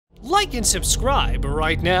Like and subscribe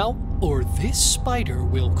right now, or this spider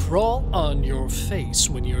will crawl on your face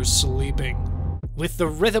when you're sleeping. With the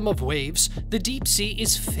rhythm of waves, the deep sea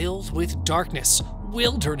is filled with darkness,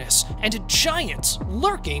 wilderness, and giants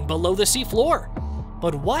lurking below the seafloor.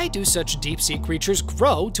 But why do such deep-sea creatures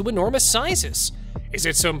grow to enormous sizes? Is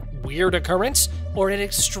it some weird occurrence, or an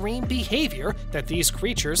extreme behavior that these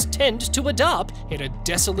creatures tend to adopt in a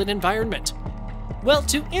desolate environment? Well,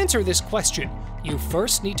 to answer this question, you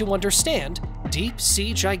first need to understand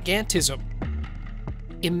deep-sea gigantism.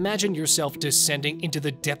 Imagine yourself descending into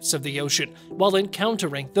the depths of the ocean while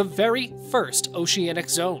encountering the very first oceanic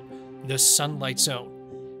zone, the sunlight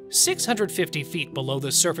zone. 650 feet below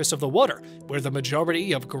the surface of the water, where the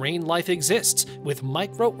majority of green life exists, with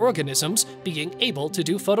microorganisms being able to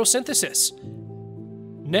do photosynthesis.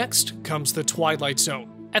 Next comes the twilight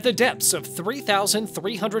zone, at the depths of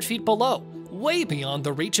 3,300 feet below, way beyond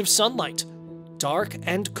the reach of sunlight. Dark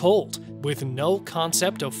and cold, with no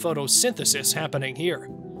concept of photosynthesis happening here.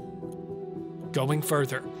 Going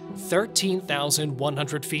further,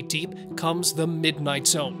 13,100 feet deep comes the midnight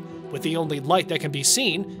zone, with the only light that can be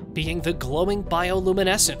seen being the glowing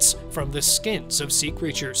bioluminescence from the skins of sea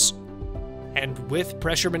creatures. And with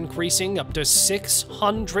pressure increasing up to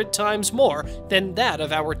 600 times more than that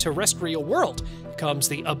of our terrestrial world, comes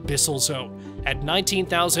the abyssal zone, at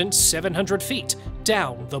 19,700 feet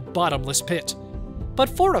down the bottomless pit. But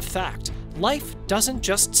for a fact, life doesn't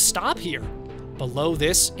just stop here. Below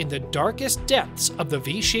this, in the darkest depths of the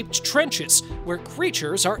V-shaped trenches, where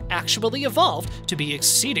creatures are actually evolved to be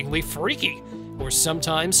exceedingly freaky, or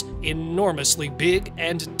sometimes enormously big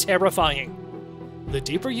and terrifying. The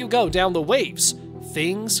deeper you go down the waves,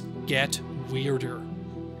 things get weirder.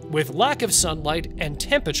 With lack of sunlight and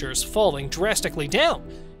temperatures falling drastically down,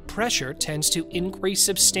 pressure tends to increase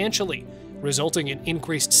substantially, resulting in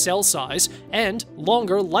increased cell size and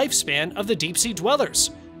longer lifespan of the deep-sea dwellers.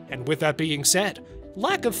 And with that being said,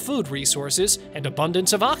 lack of food resources and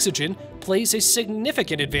abundance of oxygen plays a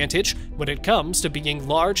significant advantage when it comes to being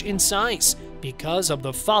large in size because of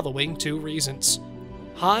the following two reasons.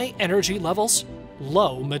 High energy levels,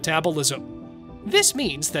 low metabolism. This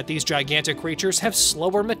means that these gigantic creatures have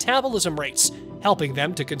slower metabolism rates, helping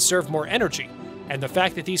them to conserve more energy. And the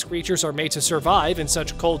fact that these creatures are made to survive in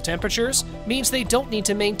such cold temperatures means they don't need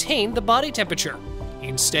to maintain the body temperature.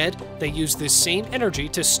 Instead, they use this same energy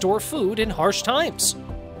to store food in harsh times.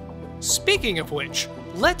 Speaking of which,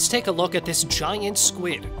 let's take a look at this giant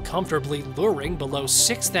squid comfortably luring below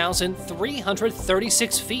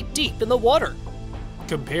 6,336 feet deep in the water.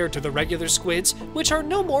 Compared to the regular squids, which are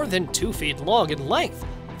no more than 2 feet long in length,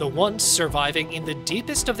 the ones surviving in the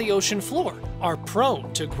deepest of the ocean floor are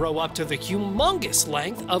prone to grow up to the humongous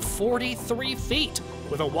length of 43 feet,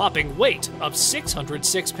 with a whopping weight of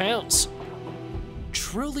 606 pounds.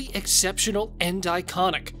 Truly exceptional and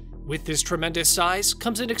iconic. With this tremendous size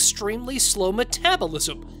comes an extremely slow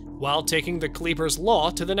metabolism, while taking the Kleber's law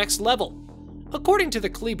to the next level. According to the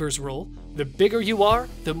Kleber's rule, the bigger you are,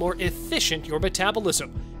 the more efficient your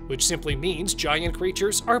metabolism, which simply means giant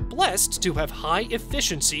creatures are blessed to have high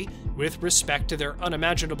efficiency with respect to their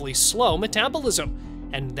unimaginably slow metabolism.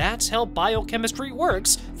 And that's how biochemistry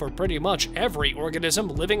works for pretty much every organism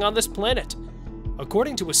living on this planet.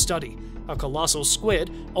 According to a study, a colossal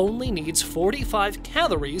squid only needs 45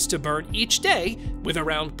 calories to burn each day, with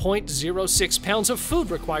around 0.06 pounds of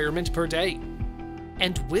food requirement per day.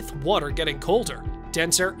 And with water getting colder,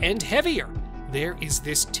 denser, and heavier, there is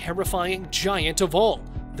this terrifying giant of all,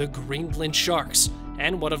 the Greenland sharks,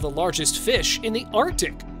 and one of the largest fish in the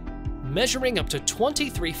Arctic. Measuring up to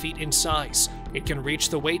 23 feet in size, it can reach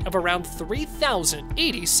the weight of around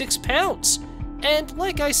 3,086 pounds. And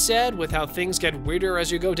like I said, with how things get weirder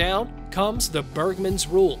as you go down, comes the Bergman's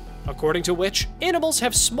rule, according to which animals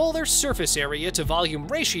have smaller surface area to volume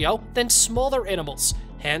ratio than smaller animals,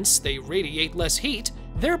 hence they radiate less heat,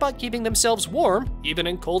 thereby keeping themselves warm even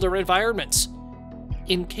in colder environments.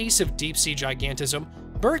 In case of deep-sea gigantism,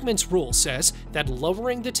 Bergman's rule says that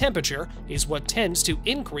lowering the temperature is what tends to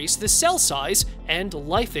increase the cell size and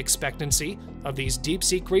life expectancy of these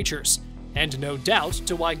deep-sea creatures, and no doubt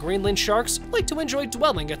to why Greenland sharks like to enjoy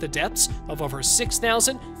dwelling at the depths of over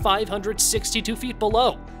 6,562 feet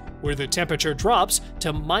below, where the temperature drops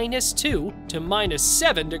to -2 to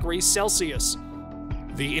 -7 degrees Celsius.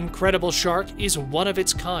 The incredible shark is one of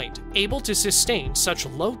its kind, able to sustain such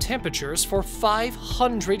low temperatures for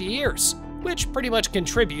 500 years, which pretty much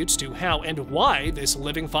contributes to how and why this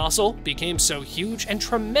living fossil became so huge and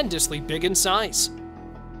tremendously big in size.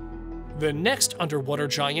 The next underwater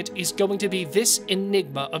giant is going to be this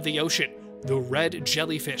enigma of the ocean, the red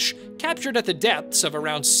jellyfish, captured at the depths of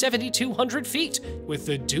around 7,200 feet, with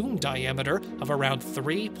the dome diameter of around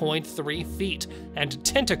 3.3 feet, and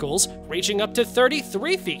tentacles reaching up to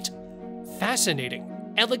 33 feet.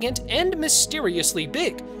 Fascinating, elegant, and mysteriously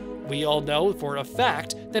big. We all know for a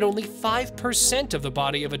fact that only 5% of the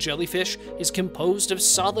body of a jellyfish is composed of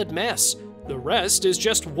solid mass. The rest is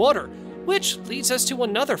just water, which leads us to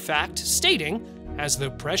another fact stating, as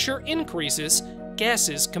the pressure increases,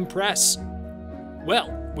 gases compress.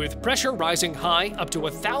 Well, with pressure rising high up to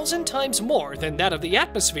 1,000 times more than that of the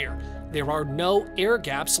atmosphere, there are no air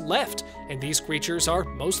gaps left, and these creatures are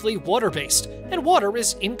mostly water-based, and water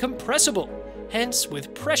is incompressible. Hence,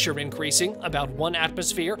 with pressure increasing about 1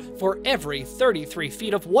 atmosphere for every 33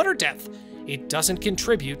 feet of water depth, it doesn't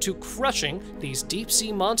contribute to crushing these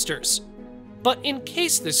deep-sea monsters. But in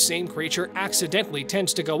case this same creature accidentally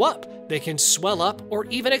tends to go up, they can swell up or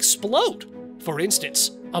even explode. For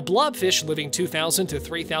instance, a blobfish living 2,000 to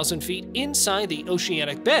 3,000 feet inside the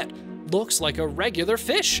oceanic bed looks like a regular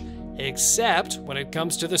fish, except when it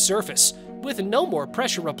comes to the surface. With no more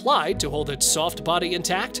pressure applied to hold its soft body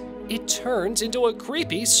intact, it turns into a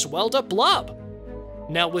creepy, swelled-up blob.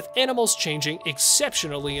 Now, with animals changing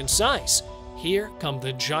exceptionally in size, here come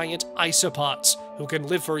the giant isopods, who can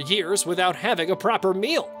live for years without having a proper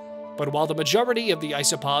meal. But while the majority of the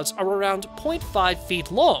isopods are around 0.5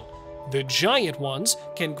 feet long, the giant ones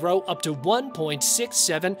can grow up to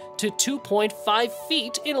 1.67 to 2.5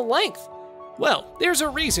 feet in length. Well, there's a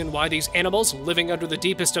reason why these animals living under the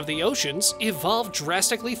deepest of the oceans evolved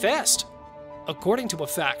drastically fast. According to a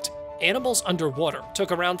fact, animals underwater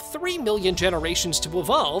took around 3 million generations to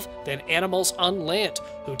evolve than animals on land,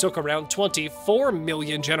 who took around 24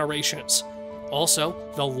 million generations. Also,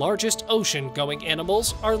 the largest ocean-going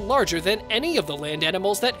animals are larger than any of the land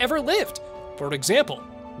animals that ever lived. For example,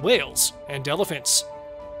 whales and elephants.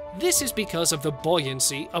 This is because of the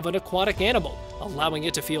buoyancy of an aquatic animal, allowing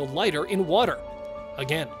it to feel lighter in water.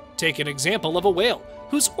 Again, take an example of a whale,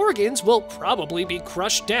 whose organs will probably be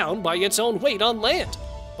crushed down by its own weight on land.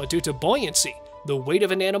 But due to buoyancy, the weight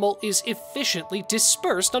of an animal is efficiently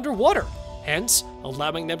dispersed underwater, hence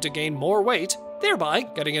allowing them to gain more weight, thereby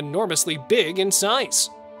getting enormously big in size.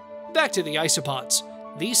 Back to the isopods.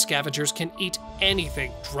 These scavengers can eat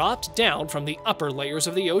anything dropped down from the upper layers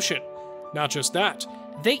of the ocean. Not just that,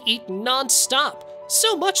 they eat non-stop,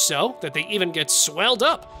 so much so that they even get swelled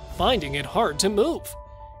up, finding it hard to move.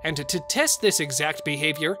 And to test this exact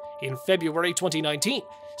behavior, in February 2019,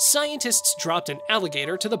 scientists dropped an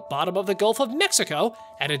alligator to the bottom of the Gulf of Mexico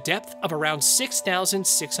at a depth of around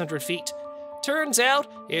 6,600 feet. Turns out,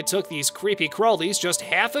 it took these creepy crawlies just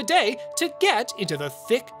half a day to get into the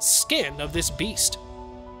thick skin of this beast.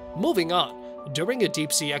 Moving on, during a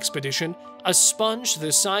deep-sea expedition, a sponge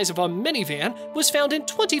the size of a minivan was found in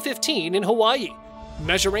 2015 in Hawaii,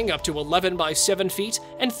 measuring up to 11 by 7 feet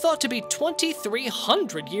and thought to be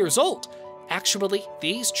 2,300 years old. Actually,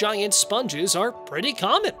 these giant sponges are pretty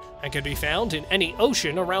common and can be found in any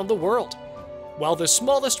ocean around the world. While the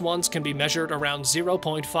smallest ones can be measured around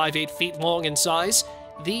 0.58 feet long in size,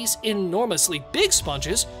 these enormously big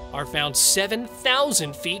sponges are found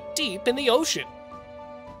 7,000 feet deep in the ocean.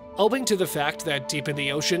 Owing to the fact that deep in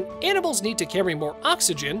the ocean, animals need to carry more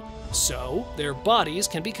oxygen, so their bodies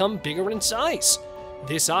can become bigger in size.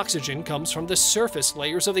 This oxygen comes from the surface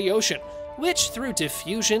layers of the ocean, which through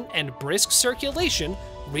diffusion and brisk circulation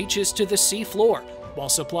reaches to the sea floor, while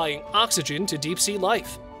supplying oxygen to deep-sea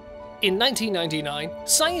life. In 1999,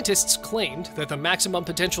 scientists claimed that the maximum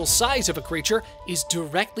potential size of a creature is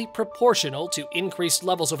directly proportional to increased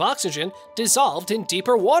levels of oxygen dissolved in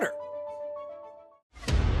deeper water.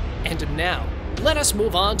 And now, let us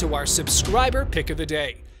move on to our subscriber pick of the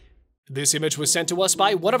day. This image was sent to us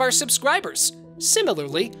by one of our subscribers.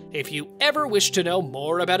 Similarly, if you ever wish to know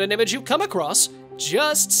more about an image you come across,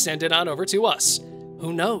 just send it on over to us.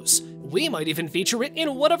 Who knows, we might even feature it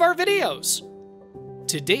in one of our videos.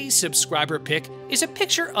 Today's subscriber pick is a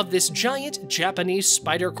picture of this giant Japanese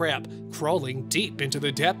spider crab crawling deep into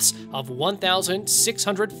the depths of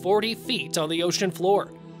 1,640 feet on the ocean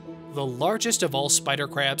floor. The largest of all spider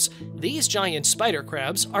crabs, these giant spider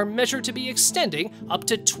crabs are measured to be extending up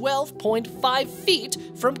to 12.5 feet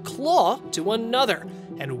from claw to another,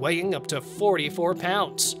 and weighing up to 44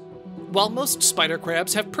 pounds. While most spider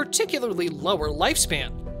crabs have particularly lower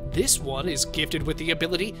lifespan, this one is gifted with the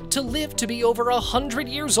ability to live to be over 100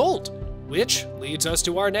 years old, which leads us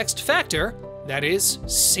to our next factor, that is,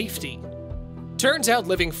 safety. Turns out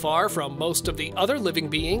living far from most of the other living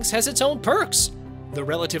beings has its own perks. The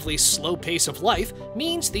relatively slow pace of life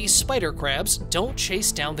means these spider crabs don't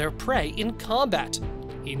chase down their prey in combat.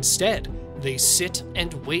 Instead, They sit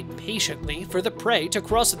and wait patiently for the prey to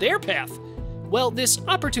cross their path. Well, this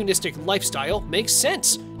opportunistic lifestyle makes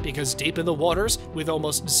sense, because deep in the waters, with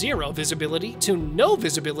almost zero visibility to no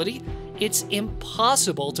visibility, it's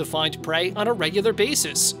impossible to find prey on a regular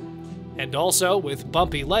basis. And also, with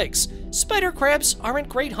bumpy legs, spider crabs aren't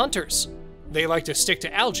great hunters. They like to stick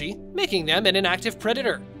to algae, making them an inactive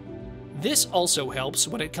predator. This also helps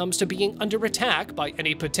when it comes to being under attack by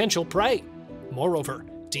any potential prey. Moreover,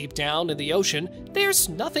 deep down in the ocean, there's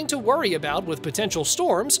nothing to worry about with potential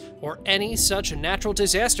storms or any such natural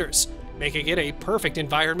disasters, making it a perfect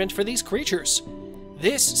environment for these creatures.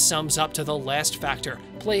 This sums up to the last factor,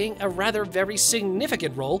 playing a rather very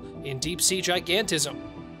significant role in deep-sea gigantism.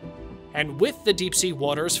 And with the deep-sea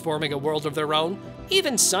waters forming a world of their own,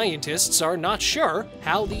 even scientists are not sure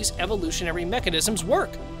how these evolutionary mechanisms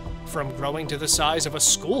work. From growing to the size of a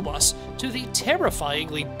school bus to the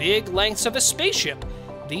terrifyingly big lengths of a spaceship,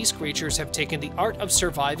 these creatures have taken the art of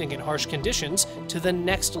surviving in harsh conditions to the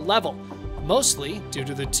next level, mostly due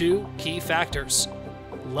to the two key factors: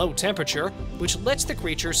 low temperature, which lets the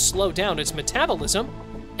creature slow down its metabolism,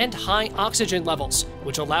 and high oxygen levels,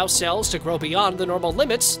 which allow cells to grow beyond the normal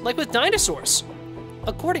limits, like with dinosaurs.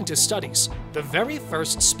 According to studies, the very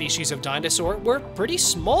first species of dinosaur were pretty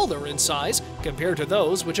smaller in size compared to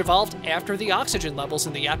those which evolved after the oxygen levels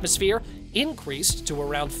in the atmosphere increased to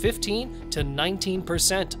around 15 to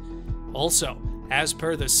 19%. Also, as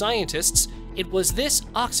per the scientists, it was this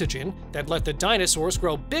oxygen that let the dinosaurs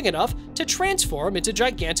grow big enough to transform into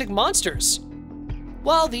gigantic monsters.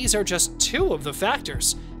 While these are just two of the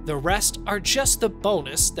factors, the rest are just the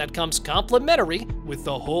bonus that comes complimentary with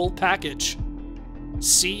the whole package.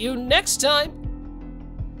 See you next time!